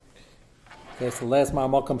Okay, so the last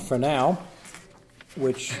Ma'amokum for now,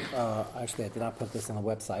 which actually I did not put this on the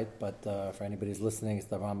website, but for anybody who's listening, it's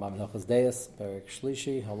the Rambam Hilchos Deis, Perek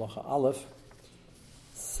Shlishi, Halacha Aleph.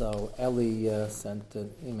 So Eli sent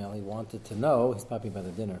an email. He wanted to know. He's probably by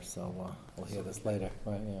the dinner, so we'll hear this later.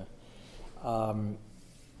 Right? Yeah.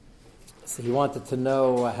 So he wanted to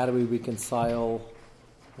know how do we reconcile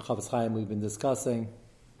the Chofetz Chaim we've been discussing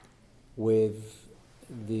with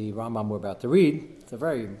the Rambam we're about to read. It's a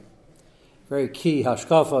very, very key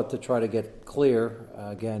hashkafa to try to get clear.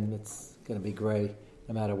 Again, it's going to be gray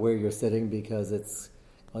no matter where you're sitting because it's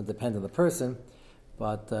going to depend on the person.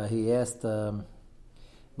 But he asked,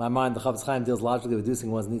 my mind, the Chofetz Chaim deals logically with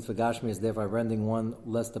reducing one's needs for Gashmias, thereby rendering one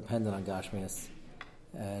less dependent on Gashmias.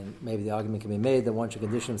 And maybe the argument can be made that one should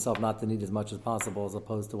condition himself not to need as much as possible as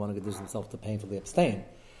opposed to one who conditions himself to painfully abstain.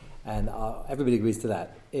 And everybody agrees to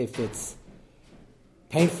that. If it's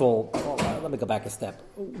painful, let me go back a step.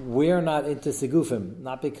 We're not into Sigufim,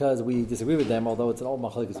 not because we disagree with them, although it's an old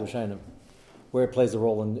Machlekes Rishonim, where it plays a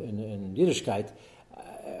role in Yiddishkeit.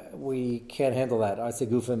 We can't handle that. Our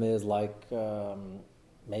Sigufim is like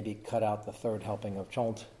maybe cut out the third helping of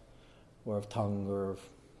chont, or of tongue, or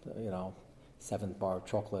seventh bar of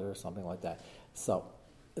chocolate, or something like that. So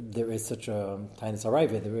there is such a Tainus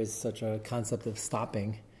Arayva, there is such a concept of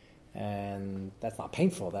stopping. And that's not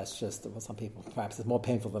painful. That's just, well, some people, perhaps it's more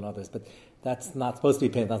painful than others, but that's not supposed to be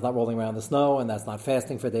painful. That's not rolling around in the snow, and that's not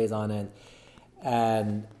fasting for days on end.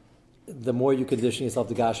 And the more you condition yourself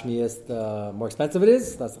to Gashmias, the more expensive it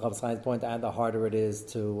is. That's the Chofetz Chaim's point, and the harder it is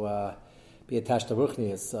to be attached to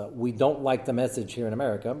Ruchnias. We don't like the message here in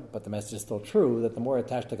America, but the message is still true, that the more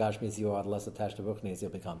attached to Gashmias you are, the less attached to Ruchnias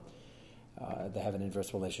you'll become. They have an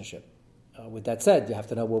inverse relationship. With that said, you have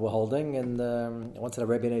to know where we're holding. And once at a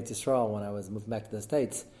Rebbe in Eretz Yisrael, when I was moved back to the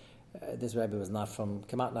States, this Rebbe was not from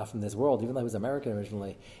this world, even though he was American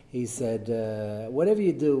originally. He said, whatever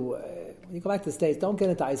you do, when you go back to the States, don't get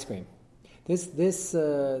into ice cream. This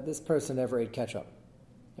person never ate ketchup.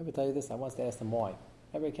 Ever tell you this? I once asked him why.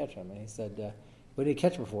 Never ate ketchup. And he said, what did you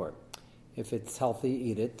ketchup for? If it's healthy,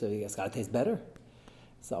 eat it. It's got to taste better.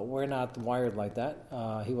 So we're not wired like that.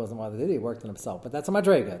 He wasn't wired like that. He worked on himself. But that's a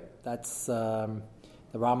madrega. That's the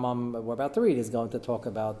Rambam we're about to read is going to talk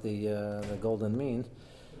about the golden mean.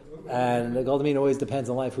 And the golden mean always depends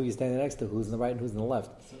on life, who you're standing next to, who's in the right and who's in the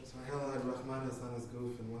left. So Hillel had Rahmanas on his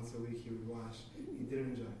goof, and once a week he would wash. He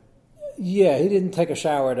didn't enjoy. Yeah, he didn't take a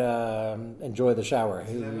shower to enjoy the shower.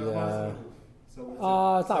 It's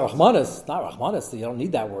not Rahmanas. Not Rahmanas. You don't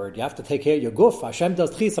need that word. You have to take care of your guf. Hashem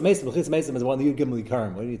does Tchisa Mesim. Tchisa Mesim is one that you give him the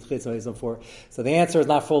Karim. What do you need Tchisa Mesim for? So the answer is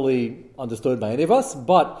not fully understood by any of us,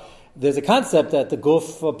 but there's a concept that the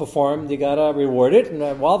guf performed, you gotta reward it,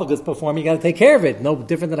 and while the guf's performing, you gotta take care of it. No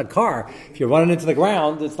different than a car. If you're running into the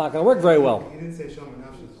ground, it's not gonna work very well. He didn't say Shom and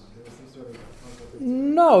Nafshah. There was some sort of concept.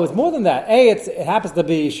 No, it's more than that. It happens to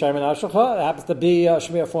be Shem and Ashacha. It happens to be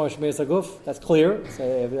Shemir for Shemir Saguf. That's clear.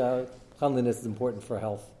 So, cleanliness is important for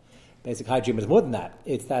health. Basic hygiene, but it's more than that.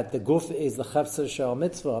 It's that the guf is the chefsa shel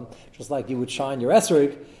mitzvah. Just like you would shine your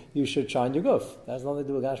esrog, you should shine your guf. That has nothing to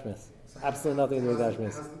do with gashmis. Absolutely nothing to do with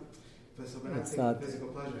gashmis. It's not physical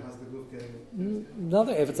pleasure. How's the guf getting?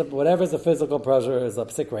 Nothing. If it's whatever's a physical pleasure is a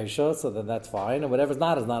psik ratio, so then that's fine, and whatever's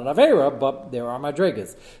not is not an avera. But there are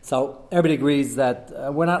madregas. So everybody agrees that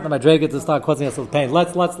we're not in the madrega to start causing ourselves pain.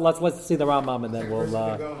 Let's see the Rambam, and then we'll.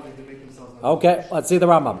 Okay, let's see the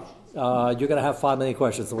Rambam. You're going to have 5 million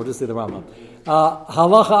questions, so we'll just see the Rambam.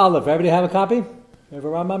 Halacha Aleph. Everybody have a copy? You have a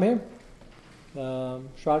Rambam here?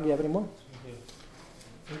 Shrag, you have any more?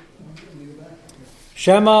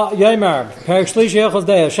 Shema Yemer. Perek Shlishi Hilchos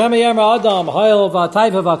Deis. Shema Yemer Adam. Hayel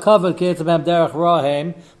v'atayva v'akavod ki'etzavem derech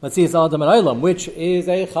rahem. Matzias Adam and Eilam, which is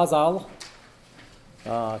a Chazal.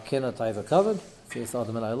 Kina tayva kavod. Matzias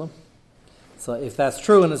Adam and Eilam. So if that's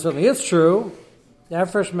true, and it certainly is true, so I'll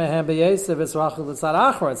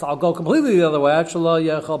go completely the other way. I'll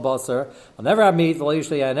never have meat.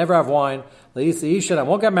 I never have wine. I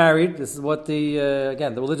won't get married. This is what the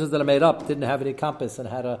religions that are made up didn't have any compass on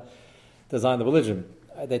how to design the religion.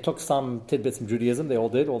 They took some tidbits from Judaism. They all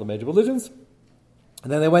did, all the major religions. And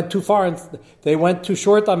then they went too far, and they went too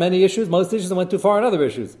short on many issues, most issues, and went too far on other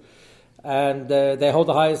issues. And they hold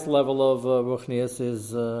the highest level of Ruchnias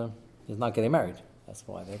is not getting married. That's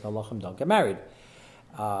why they don't get married.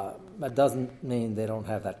 That doesn't mean they don't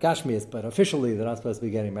have that Gashmias, but officially they're not supposed to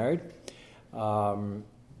be getting married. I'll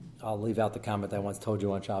leave out the comment I once told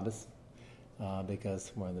you on Shabbos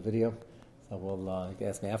because we're in the video, so we'll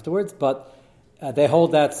ask me afterwards. But they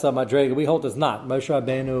hold that's a madrega. We hold it's not. Moshe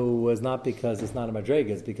Rabbeinu was not because it's not a madrega.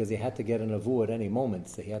 It's because he had to get an avu at any moment,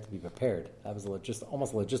 so he had to be prepared. That was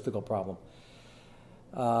almost a logistical problem.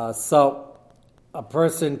 So a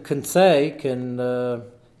person can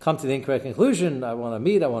come to the incorrect conclusion. I want to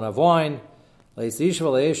meat, I want to have wine. And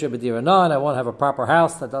I want to have a proper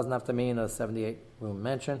house. That doesn't have to mean a 78-room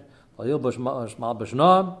mansion. I'll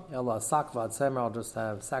just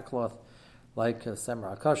have sackcloth like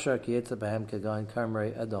Semra Akasha, Kiyetza Behem Kegain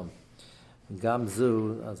Karmrei Edom.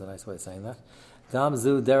 Gamzu, that's a nice way of saying that.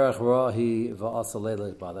 Gamzu Derech Rahi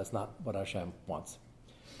Va'asa. That's not what Hashem wants.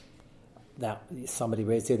 Now, somebody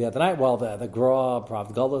raised here the other night, well, the Gra,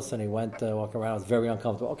 Prav Gullus, and he went walking around, was very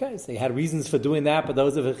uncomfortable. Okay, so he had reasons for doing that, but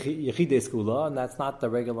those are Yechidei Skula, and that's not the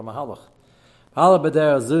regular Mahalach. Hala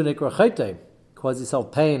B'der Zu Nikra Chayte, cause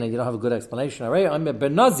yourself pain, and you don't have a good explanation. I'm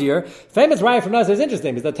Ben Nazir, famous riot from Nazir is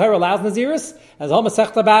interesting, because the Torah allows Naziris, and there's a whole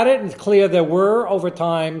Masechta about it, and it's clear there were, over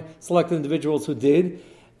time, selected individuals who did,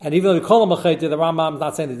 and even though we call them a Chayte, the Rambam is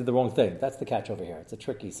not saying they did the wrong thing. That's the catch over here. It's a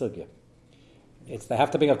tricky sugya. They have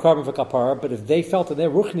to bring a carbon for kapara, but if they felt in their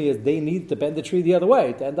ruchnias they need to bend the tree the other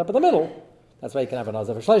way to end up in the middle, that's why you can have a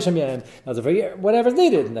nazar for shleishim yom, nazar for whatever's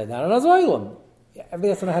needed, and then not a nazar oilam. Everybody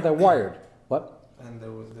has to know how they're wired. What? And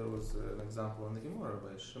there was an example in the Gemara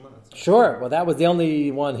by Shimon. Sure. Well, that was the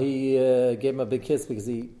only one. He gave him a big kiss because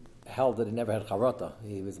he held that he never had charata.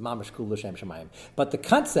 He was mamish kul l'shem shemayim. But the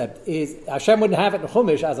concept is Hashem wouldn't have it in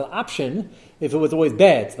Chumash as an option if it was always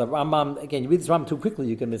bad. So the Rambam, again, you read this Rambam too quickly,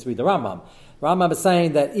 you can misread the Rambam. Rambam is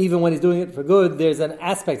saying that even when he's doing it for good, there's an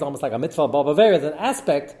aspect, almost like a mitzvah b'avera, there's an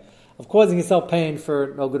aspect of causing yourself pain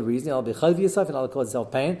for no good reason. It'll be chayv yourself, and it'll cause yourself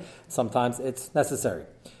pain. Sometimes it's necessary.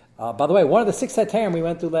 By the way, one of the 6 heterim we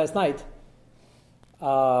went through last night,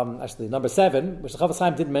 actually number 7, which the Chafetz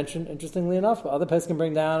Chaim didn't mention, interestingly enough, but other people can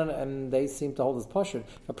bring down, and they seem to hold this pashut.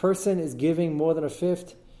 If a person is giving more than a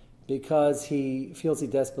fifth because he feels he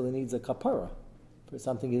desperately needs a kapara for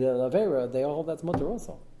something he did at Avera, they all hold that's mutter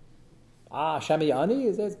also. Shami Ani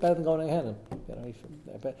is better than going ahead.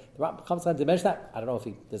 The Chafetz Chaim did mention that. I don't know if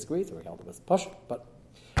he disagrees or he held it was pashut, but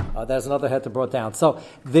there's another head to brought down. So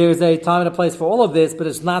there's a time and a place for all of this, but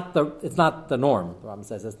it's not the norm. The Rambam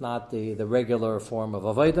says it's not the regular form of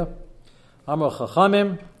avodah. Amar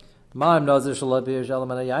Chachamim, Ma'am Nazir Shalot B'Yishalom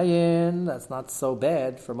Yayin. That's not so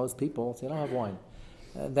bad for most people. So you don't have wine.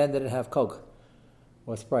 And then they didn't have Coke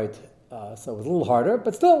or Sprite, so it was a little harder,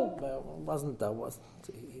 but still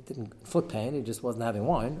he didn't foot pain. He just wasn't having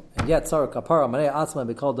wine. And yet Sarah Kapara Manei Atzma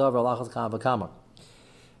B'Kol Davar Lachas Kam B'Kama.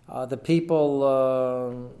 The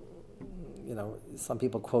people, some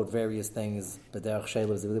people quote various things, B'derech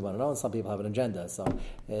Sheilos, they really want to know, and some people have an agenda. So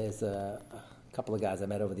there's a couple of guys I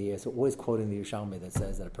met over the years who are always quoting the Yerushalmi that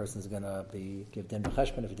says that a person's going to give din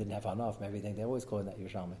b'cheshbon if he didn't have enough and everything. They're always quoting that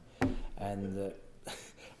Yerushalmi. And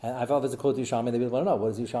I've always quoted the Yerushalmi, they really want to know, what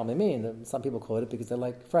does Yerushalmi mean? Some people quote it because they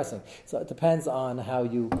like fressing. So it depends on how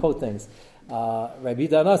you quote things. Rabbi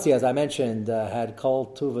Danasi, as I mentioned, had Kol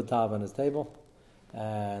Tuv V'Tav on his table,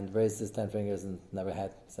 and raised his 10 fingers and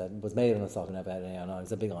was made on himself and never had any honor.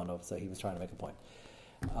 He's a big honor, so he was trying to make a point.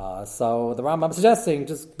 So the Rambam suggesting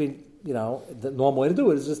just be, the normal way to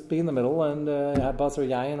do it is just be in the middle and have basar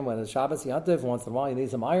yayin when it's Shabbos, Yantiv, once in a while you need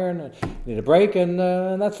some iron, and you need a break, and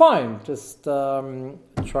that's fine. Just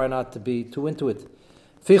try not to be too into it.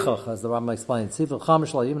 Fichach, as the Rambam explains,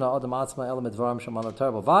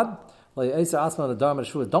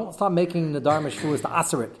 don't stop making the dharma shvuas to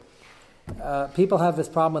aser it. People have this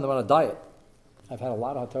problem when they're on a diet. I've had a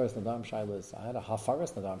lot of hataras nadam shaylas. I had a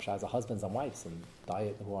hafaras nadam shaylas, husbands and wives, and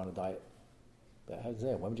diet who are on a diet. How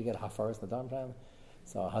say, when would you get a hafaras nadam shaylas?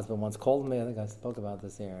 So a husband once called me. I think I spoke about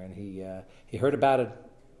this here, and he heard about it,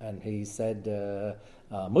 and he said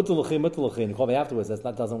mutaluchi. And he called me afterwards.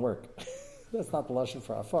 That doesn't work. That's not the lashon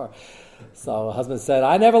for afar. So a husband said,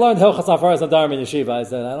 "I never learned hilchas hafaras nadam in yeshiva." I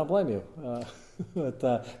said, "I don't blame you,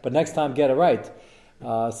 but next time get it right."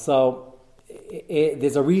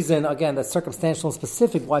 There's a reason, again, that's circumstantial and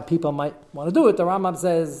specific why people might want to do it. The Rambam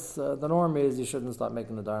says the norm is you shouldn't start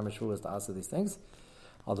making the dharma shvuas to answer these things.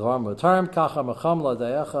 You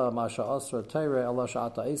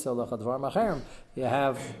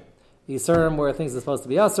have Yisurim where things are supposed to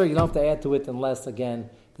be usher. You don't have to add to it unless, again,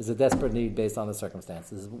 there's a desperate need based on the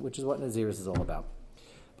circumstances, which is what Naziris is all about.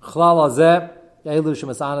 If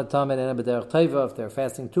they're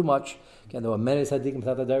fasting too much, again, there were many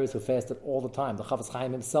tzaddikim who fasted all the time. The Chafetz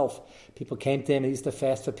Chaim himself, people came to him, he used to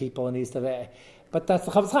fast for people, and he used to. But that's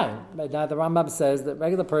the Chafetz Chaim. Now the Rambam says that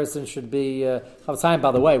regular person should be. Chafetz Chaim, by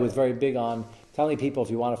the way, was very big on telling people if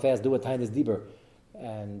you want to fast, do a tainis diber,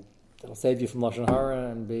 and it'll save you from lashon hara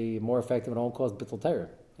and be more effective and won't cause bittul terror.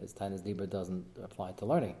 His tainis diber doesn't apply to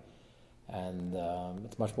learning. And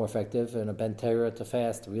it's much more effective. And a ben Torah to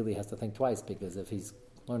fast really has to think twice, because if he's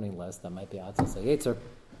learning less, that might be atzas yetzer.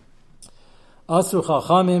 Asur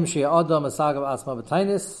chachamim she adam asagav asma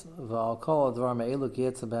b'tainis v'al kol advar me'elu ki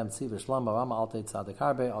yetzer b'hem tziv v'shlam b'rama altei tzadik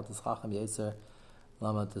harbe altis chacham yetzer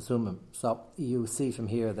lama tesumim. So you see from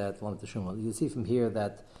here that lama tesumim. You see from here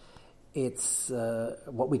that it's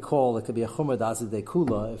what we call, it could be a chumrah d'azidei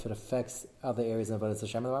kula if it affects other areas of Avodas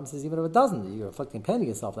Hashem. And the Rambam says even if it doesn't, you're afflicting pain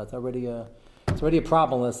yourself. That's already it's already a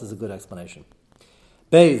problem. This is a good explanation.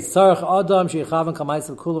 However,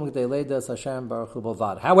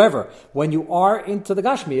 when you are into the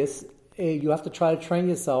Gashmias, you have to try to train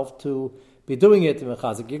yourself to be doing it to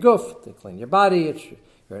mechazik your guf, to clean your body.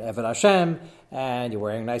 You're an Eved Hashem, and you're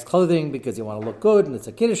wearing nice clothing because you want to look good, and it's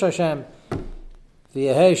a Kiddush Hashem.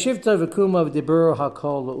 And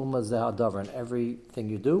everything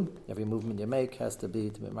you do, every movement you make, has to be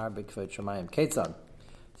to be marbik k'ved shemayim. Ketzad.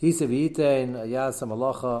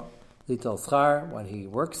 When he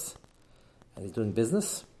works and he's doing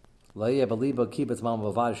business, he should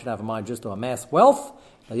have in mind just to amass wealth.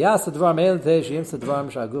 He should have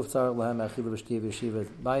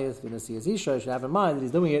in mind that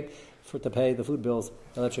he's doing it to pay the food bills,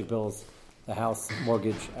 electric bills, the house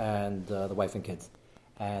mortgage, and the wife and kids.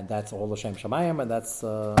 And that's all L'Shem Shamayim, and that's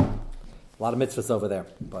a lot of mitzvahs over there.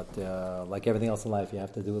 But like everything else in life, you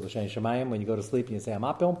have to do L'Shem Shamayim. When you go to sleep and you say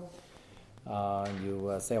Amapil,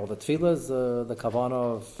 you say all the tefillahs, the kavanah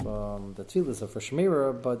of the tefillahs are for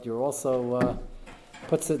Shemira, but you're also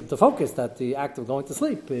puts it into focus that the act of going to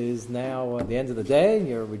sleep is now at the end of the day, and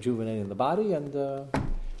you're rejuvenating the body, and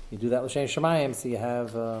you do that L'Shem Shamayim, so you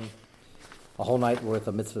have a whole night worth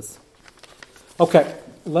of mitzvahs. Okay,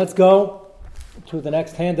 let's go to the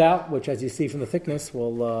next handout, which, as you see from the thickness,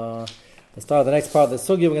 we'll start the next part of the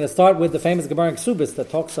sugya. We're going to start with the famous Gemara in Ksubis that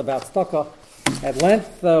talks about tzedakah at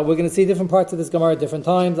length. We're going to see different parts of this Gemara at different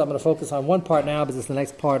times. I'm going to focus on one part now because it's the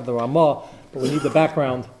next part of the Ramah, but we need the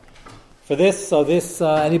background for this. So this,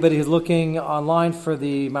 anybody who's looking online for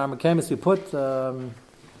the Ma'amar Kemis we put,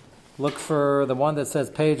 look for the one that says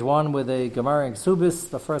page 1 with a Gemara in Ksubis.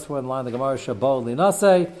 The first one line, the Gemara Shabo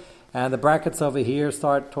Linase, and the brackets over here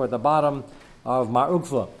start toward the bottom of Mar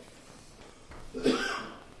Ukva. So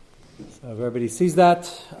if everybody sees that,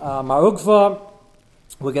 Mar Ukva,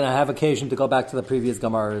 we're going to have occasion to go back to the previous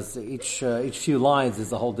Gemaras. Each few lines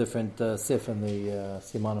is a whole different sif in the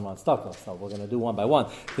Simanim on Tzedakah. So we're going to do one by one.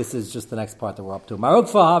 This is just the next part that we're up to. Mar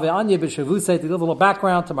Ukva, have Anya b'shavusei, to give a little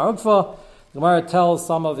background to Mar Ukva. The Gemara tells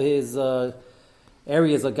some of his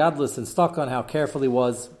areas of gadlus and Tzedakah and how careful he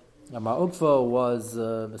was. Mar Ukva was,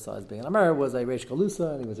 besides being an Amer, was a Reish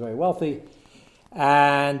Galusa, and he was very wealthy.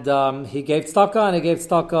 And he gave tzedakah, and he gave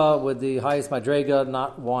tzedakah with the highest madrega,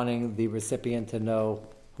 not wanting the recipient to know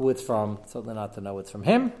who it's from, certainly not to know it's from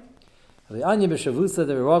him. He dropped 4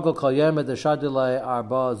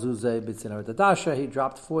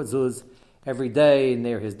 zuz every day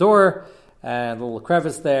near his door, and a little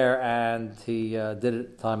crevice there, and he did it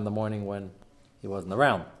at the time in the morning when he wasn't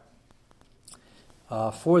around.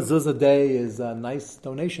 4 zuz a day is a nice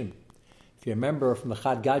donation. If you remember from the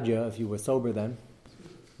Chad Gadya, if you were sober then,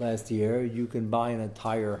 last year, you can buy an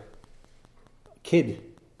entire kid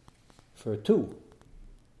for 2.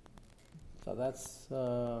 So that's,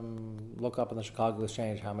 look up in the Chicago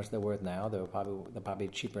Exchange how much they're worth now. They're probably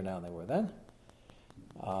cheaper now than they were then.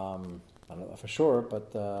 I don't know for sure,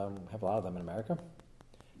 but have a lot of them in America.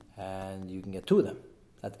 And you can get 2 of them.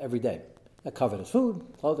 That's every day. That covered his food,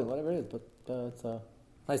 clothing, whatever it is, but it's a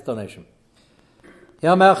nice donation.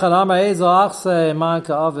 So this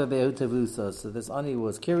Ani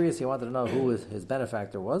was curious. He wanted to know who his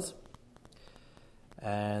benefactor was.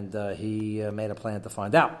 And he made a plan to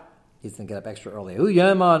find out. He's going to get up extra early.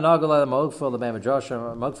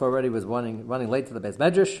 Mokfa already was running late to the Beis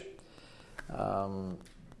Medrash.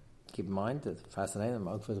 Keep in mind, it's fascinating.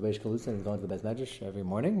 Mokfa is a Reish Galusa and he's going to the Beis Medrash every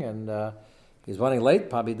morning. And he's running late,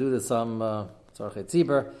 probably due to some Tzorchei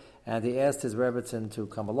Tzibur. And he asked his Rebbetzin to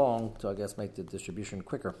come along to, I guess, make the distribution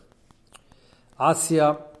quicker.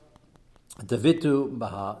 Asya Davitu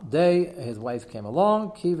Baha Day, his wife came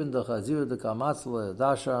along, Kivin the Chazir the Kamatzla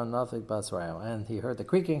Dasha Nafik Basrael, and he heard the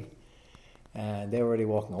creaking, and they were already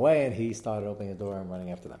walking away, and he started opening the door and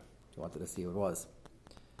running after them. He wanted to see who it was.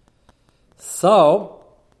 So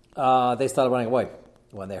they started running away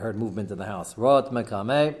when they heard movement in the house. Rot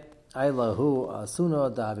Mekame. This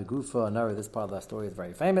part of the story is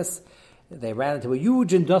very famous. They ran into a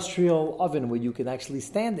huge industrial oven where you can actually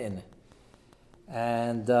stand in.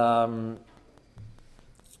 And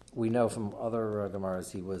we know from other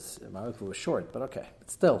Gemaras Marukva was short, but okay. But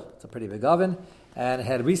still, it's a pretty big oven. And it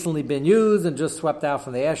had recently been used and just swept out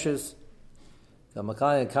from the ashes. The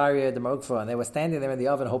Makai and Karya, the Marukva, and they were standing there in the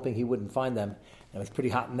oven hoping he wouldn't find them. And it was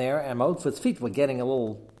pretty hot in there, and Marukva's feet were getting a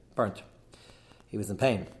little burnt. he was in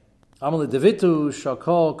pain. Amalei Davitu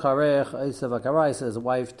Shakol Karech Eisav Akarai says his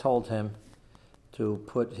wife told him to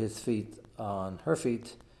put his feet on her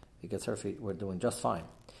feet because her feet were doing just fine.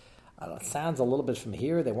 It sounds a little bit from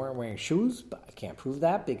here, they weren't wearing shoes, but I can't prove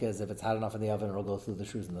that because if it's hot enough in the oven, it'll go through the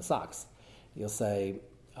shoes and the socks. You'll say,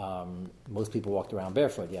 most people walked around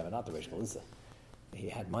barefoot. Yeah, but not the Reish Galisa. He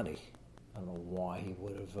had money. I don't know why he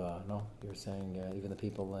would have, no, you're saying even the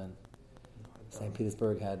people in St.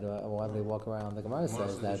 Petersburg had, why would they walk around? The Gemara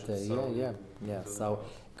says that, yeah. So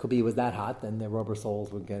it could be it was that hot, then their rubber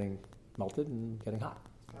soles were getting melted and getting hot.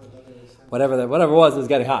 Whatever it was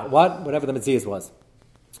getting hot. Whatever the Metzias was.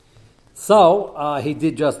 So he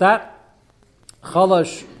did just that.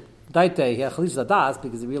 Chalash daite, he had chalish zadas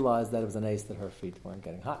because he realized that it was an ace that her feet weren't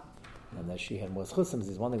getting hot. And that she had more chusim.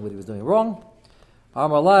 He's wondering what he was doing wrong.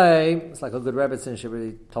 Amalei, it's like a good Rebbe, since she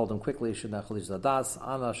really told him quickly, should not chalish zadas.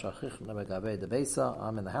 Ana shachich nebegavei debesa.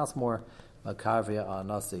 I'm in the house more. Makarvia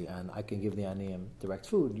anasi, and I can give the aniyim direct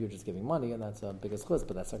food. You're just giving money, and that's a biggest chus,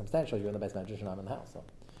 but that's circumstantial. You're in the base magician. I'm in the house, so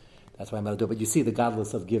that's why I'm going to do it. But you see the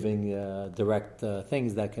godless of giving direct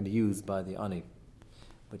things that can be used by the ani,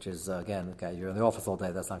 which is again, okay, you're in the office all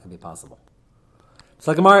day. That's not going to be possible.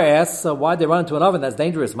 So the Gemara asks, why'd they run into an oven? That's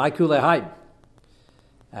dangerous. My kule hide.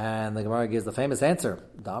 And the Gemara gives the famous answer.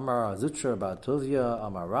 Damar Zutra bar Tuvia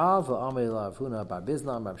Amar Rav Amar Rav Huna bar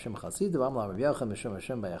Bizna Amar Shem Chasid Amar Rav Yochanan Mishum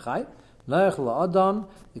Hashem Bayachai. Nayach la'adam.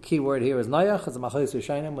 The key word here is nayach. As a machlis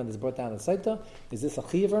rishayim when it's brought down in Saita. Is this a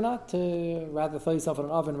chiv or not? To rather throw yourself in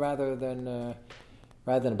an oven rather than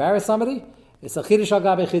embarrass somebody. It's a chiddush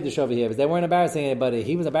agabe chiddush over here. Because they weren't embarrassing anybody.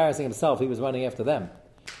 He was embarrassing himself. He was running after them.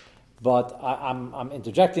 But I'm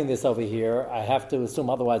interjecting this over here. I have to assume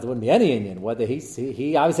otherwise there wouldn't be any Indian. Whether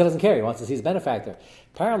he obviously doesn't care. He wants to see his benefactor.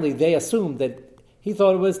 Apparently they assumed that he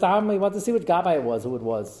thought it was Tam. He wanted to see which Gabbai it was, who it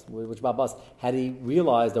was, which Babas. Had he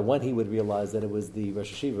realized, or when he would realize that it was the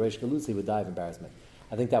Rosh Hashiva, Rosh Galus, he would die of embarrassment.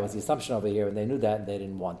 I think that was the assumption over here, and they knew that, and they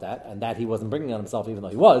didn't want that, and that he wasn't bringing on himself, even though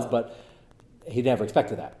he was, but he never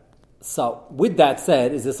expected that. So, with that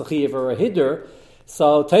said, is this a Chiyav or a Hiddur?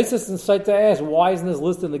 So, Taisus and Saita asks, why isn't this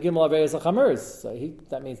listed in the Gimel Aveis HaChamers? So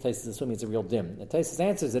that means Taisus is assuming it's a real dim. And Taisus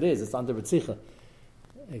answers it is, it's under Ritzicha.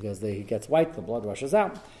 Because he gets white, the blood rushes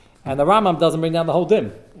out. And the Rambam doesn't bring down the whole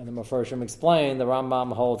dim. And the Mefarshim explain, the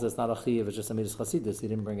Rambam holds it's not a Chiyav, it's just a Midas Chasidus, he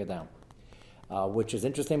didn't bring it down. Which is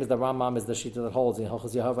interesting, because the Rambam is the Shita that holds in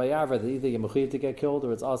Hilchos Yehovah Yarva, that either you're Mechuyev to get killed,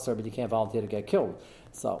 or it's Asar, but you can't volunteer to get killed.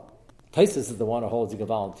 So, Taisus is the one who holds you can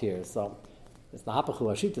volunteer. So, it's the Hapachu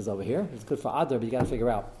Hashitas over here. It's good for Adar, but you got to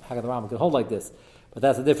figure out how the Rambam can hold like this. But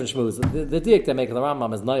that's a different shmooze. The diak they make of the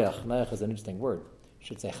Rambam is Nayach. Nayach is an interesting word. You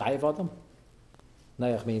should say Chayiv Adam.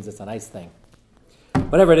 Nayach means it's a nice thing.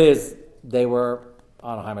 Whatever it is, they were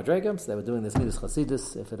on a Haimadregam, so they were doing this Midas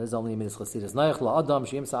Chasidus. If it is only Midas Chasidus, Nayach la'adam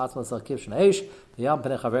she'im sa'atzma s'akiv sh'na'esh v'yam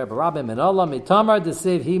p'nei chaver b'rabim min Allah mitamar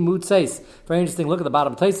d'siv hi mutzeis. Very interesting. Look at the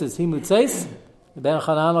bottom of Taisus. Hi mutzeis. Ben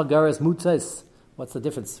Chananel garis mutzeis. What's the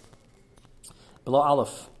difference? Below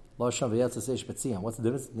Aleph. Lo sham v'yatzes eish b'tziyam. What's the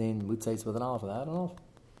difference between mutzeis with an Aleph? I don't know.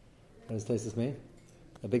 What does Taisus mean?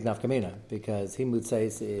 A big nafkamina. Because hi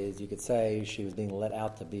mutzeis is, you could say, she was being let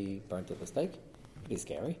out to be burnt at the stake. Pretty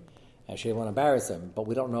scary. And she didn't want to embarrass him, but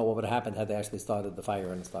we don't know what would have happened had they actually started the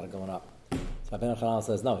fire and it started going up. So Ben Chananel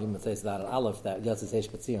says, no, he would say that an Aleph, that Yatzis Eish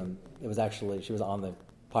B'tzion, it was actually, she was on the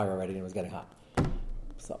fire already and it was getting hot.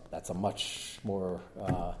 So that's a much more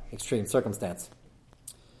extreme circumstance.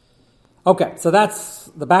 Okay, so that's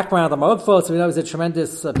the background of the Ma'ugfa. So we know he's a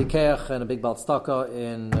tremendous Pikeach and a big Baltztaka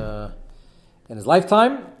in his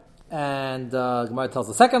lifetime. And Gemara tells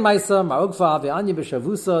the second Maisa, Ma'ugfa Avi'anyi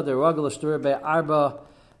B'Shavusa, the Ragel Ashtur Be'arba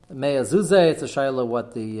Me'azuze. It's a shayla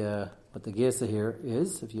what the Gersa here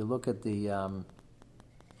is. If you look at the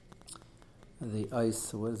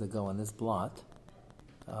ice, where does it go on this blot?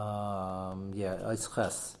 Ice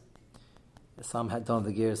Ches. Some had done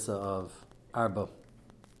the Gersa of Arba.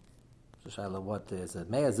 It's a shayla what is it?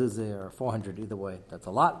 Me'azuze or 400, either way. That's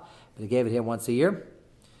a lot. But he gave it here once a year,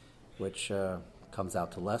 which comes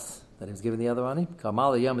out to less than he was giving the other ani.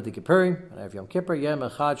 Kamala Yom Kippuri, and every Yom Kippur, Yom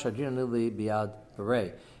Echad Shadrin Nili Biad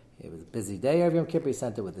Berei. It was a busy day. Every Yom Kippur he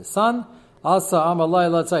sent it with his son. Also,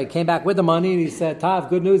 Amalai, let's say, he came back with the money and he said, Tav,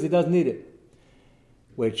 good news, he doesn't need it.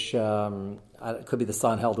 Which could be the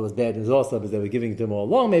son held to his bad news also because they were giving it to him all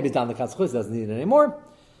along. Maybe it's down the Katzchus, he doesn't need it anymore.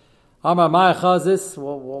 Amar Ma'ay Chazis,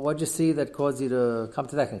 what'd you see that caused you to come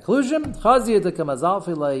to that conclusion? Chazir de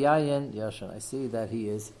Kamazalfi Yayin Yashan. I see that he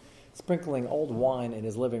is sprinkling old wine in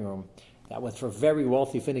his living room. That was for very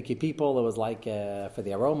wealthy, finicky people. It was like for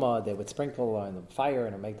the aroma, they would sprinkle on the fire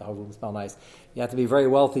and it would make the whole room smell nice. You have to be very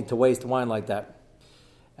wealthy to waste wine like that.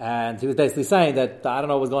 And he was basically saying that, I don't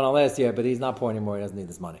know what was going on last year, but he's not poor anymore, he doesn't need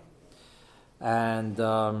this money. And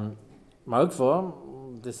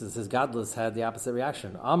Ma'ukva, this is his godless, had the opposite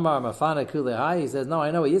reaction. Amar Mafana Kulehai, he says, no, I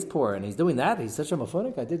know he is poor, and he's doing that. He's such a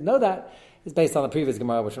mafunik, I didn't know that. It's based on the previous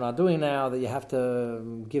Gemara, which we're not doing now, that you have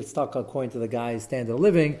to give stock according to the guy's standard of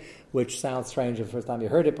living, which sounds strange the first time you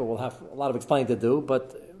heard it, but we'll have a lot of explaining to do.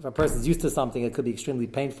 But if a person's used to something, it could be extremely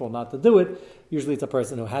painful not to do it. Usually it's a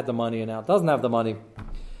person who had the money and now doesn't have the money.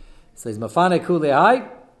 So he's Mafane Kulehai,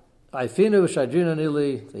 Aifinu Shadrina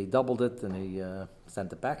Nili, he doubled it and he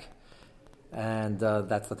sent it back. And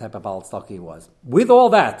that's the type of Baal stock he was. With all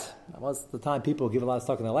that most of the time people who give a lot of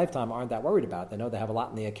stock in their lifetime aren't that worried about it. They know they have a lot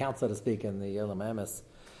in the account, so to speak, in the Elam Emes.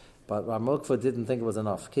 But Rav Mukva didn't think it was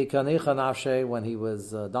enough. Ki kanicha nafshe, when he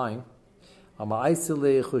was dying, Ama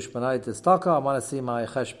aisili chushbanai tistaka, I want to see my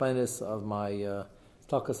cheshbenis of my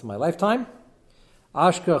stakas of my lifetime.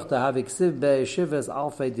 Ashkach to have iksiv be shivas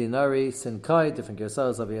alfei dinari sinkai, different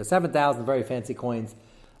gersos over here, 7,000 very fancy coins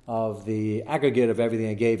of the aggregate of everything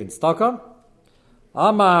I gave in staka.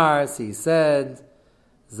 Amar, he said,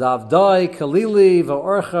 Zavdai Kalili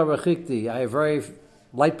Va'orcha Rechikti. I have very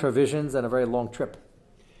light provisions and a very long trip,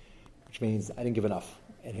 which means I didn't give enough.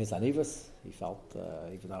 In his anivus, he felt,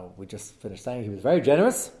 even though we just finished saying he was very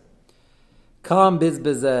generous. Kam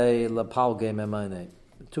bizbezei lapalge memane.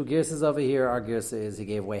 Two gears over here. Our gears is he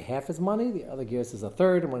gave away half his money. The other gears is a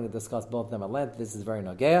third. And we're going to discuss both of them at length. This is very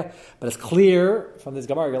nagea, but it's clear from this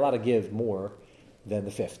Gemara you're allowed to give more than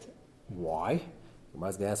the fifth. Why?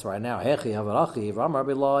 Gemara's going to ask right now. Now that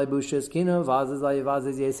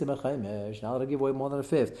I give away more than a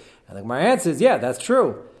fifth, and the Gemara answers, yeah, that's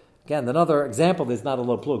true. Again, another example is not a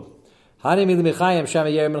low plug. We're worried Michayim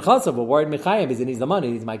because he needs the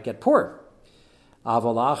money. He might get poor. He's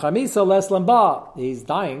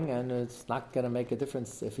dying, and it's not going to make a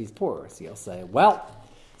difference if he's poor. So you'll say, well,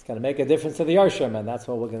 it's going to make a difference to the Yarshim, and that's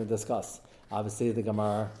what we're going to discuss. Obviously, the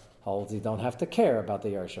Gemara holds you don't have to care about the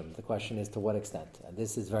Yarshim. The question is to what extent. And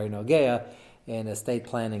this is very nogea in estate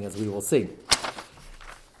planning, as we will see.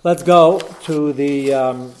 Let's go to the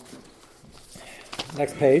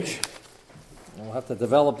next page. We'll have to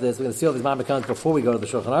develop this. We're going to see all these Ma'amikans before we go to the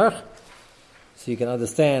Shulchan Aruch, so you can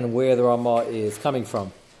understand where the Ramah is coming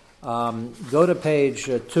from. Go to page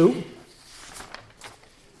 2.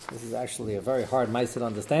 This is actually a very hard ma'aseh to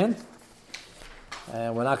understand,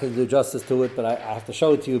 and we're not going to do justice to it, but I have to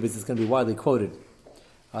show it to you because it's going to be widely quoted.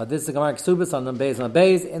 This is the Gemara Ksubas on Beis and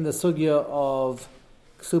Beis in the sugya of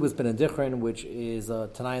Ksubas ben Adichrin, which is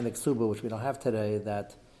Tanai in the Ksuba, which we don't have today,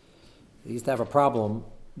 that they used to have a problem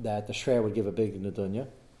that the Shreya would give a big Nedunya,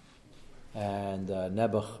 and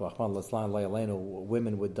Nebuch, Rahman L'Islam, Le'alenu,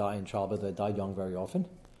 women would die in childbirth. They died young very often,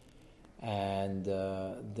 and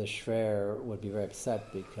the Shreya would be very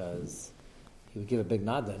upset because he would give a big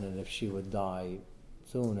Nadan, and if she would die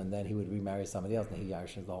soon, and then he would remarry somebody else, and he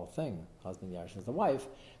yarshins the whole thing. Husband yarshins the wife,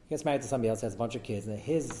 he gets married to somebody else, has a bunch of kids, and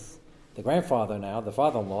the grandfather now, the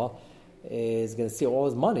father-in-law, is going to see all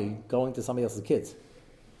his money going to somebody else's kids.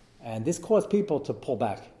 And this caused people to pull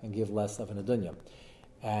back and give less of an adunya.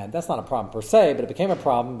 And that's not a problem per se, but it became a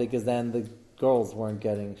problem because then the girls weren't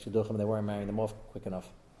getting shidduchim, they weren't marrying them off quick enough.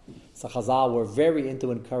 So Chazal were very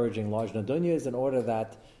into encouraging large nadunyas in order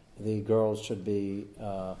that the girls should be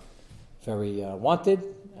very wanted.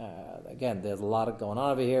 Again, there's a lot of going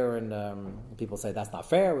on over here, and people say that's not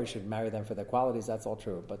fair, we should marry them for their qualities. That's all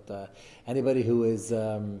true. But anybody who is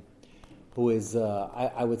I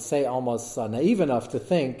would say almost naive enough to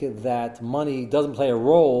think that money doesn't play a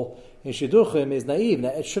role in shidduchim is naive.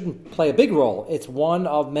 It shouldn't play a big role. It's one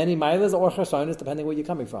of many milas or chesonis, depending where you're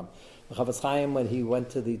coming from. Chavetz Chaim, when he went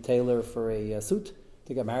to the tailor for a suit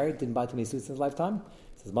to get married, didn't buy too many suits in his lifetime.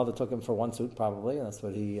 His mother took him for one suit, probably, and that's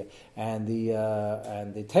what he. And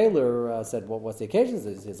the tailor said, "Well, what's the occasion?"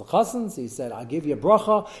 He's a chassan. He said, "I'll give you a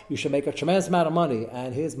bracha. You should make a tremendous amount of money."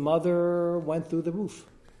 And his mother went through the roof.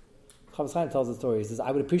 Chavetz Chaim tells the story. He says,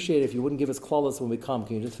 "I would appreciate it if you wouldn't give us klolos when we come.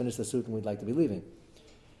 Can you just finish the suit and we'd like to be leaving?"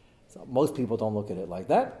 So most people don't look at it like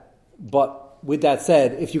that. But with that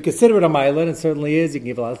said, if you consider it a milah, and it certainly is, you can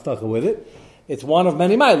give a lot of tzedakah with it. It's one of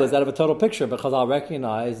many milas out of a total picture, but Chazal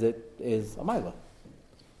recognize it is a milah.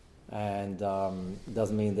 And it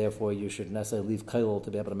doesn't mean, therefore, you should necessarily leave kailul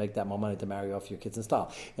to be able to make that more money to marry off your kids and style.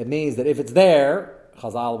 It means that if it's there,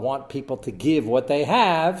 Chazal want people to give what they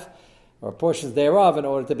have, or portions thereof, in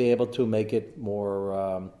order to be able to make it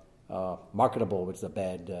more marketable, which is a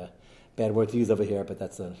bad word to use over here, but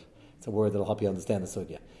it's a word that will help you understand the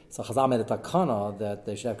sugya. So Chazal made a takana that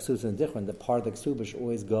they should have ksubas and different, that part of the ksubas should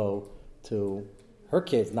always go to her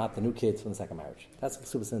kids, not the new kids from the second marriage. That's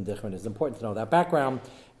Ksubas and Dichron. It's important to know that background.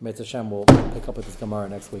 Mitzvah Hashem will pick up with this Gemara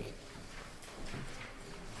next week.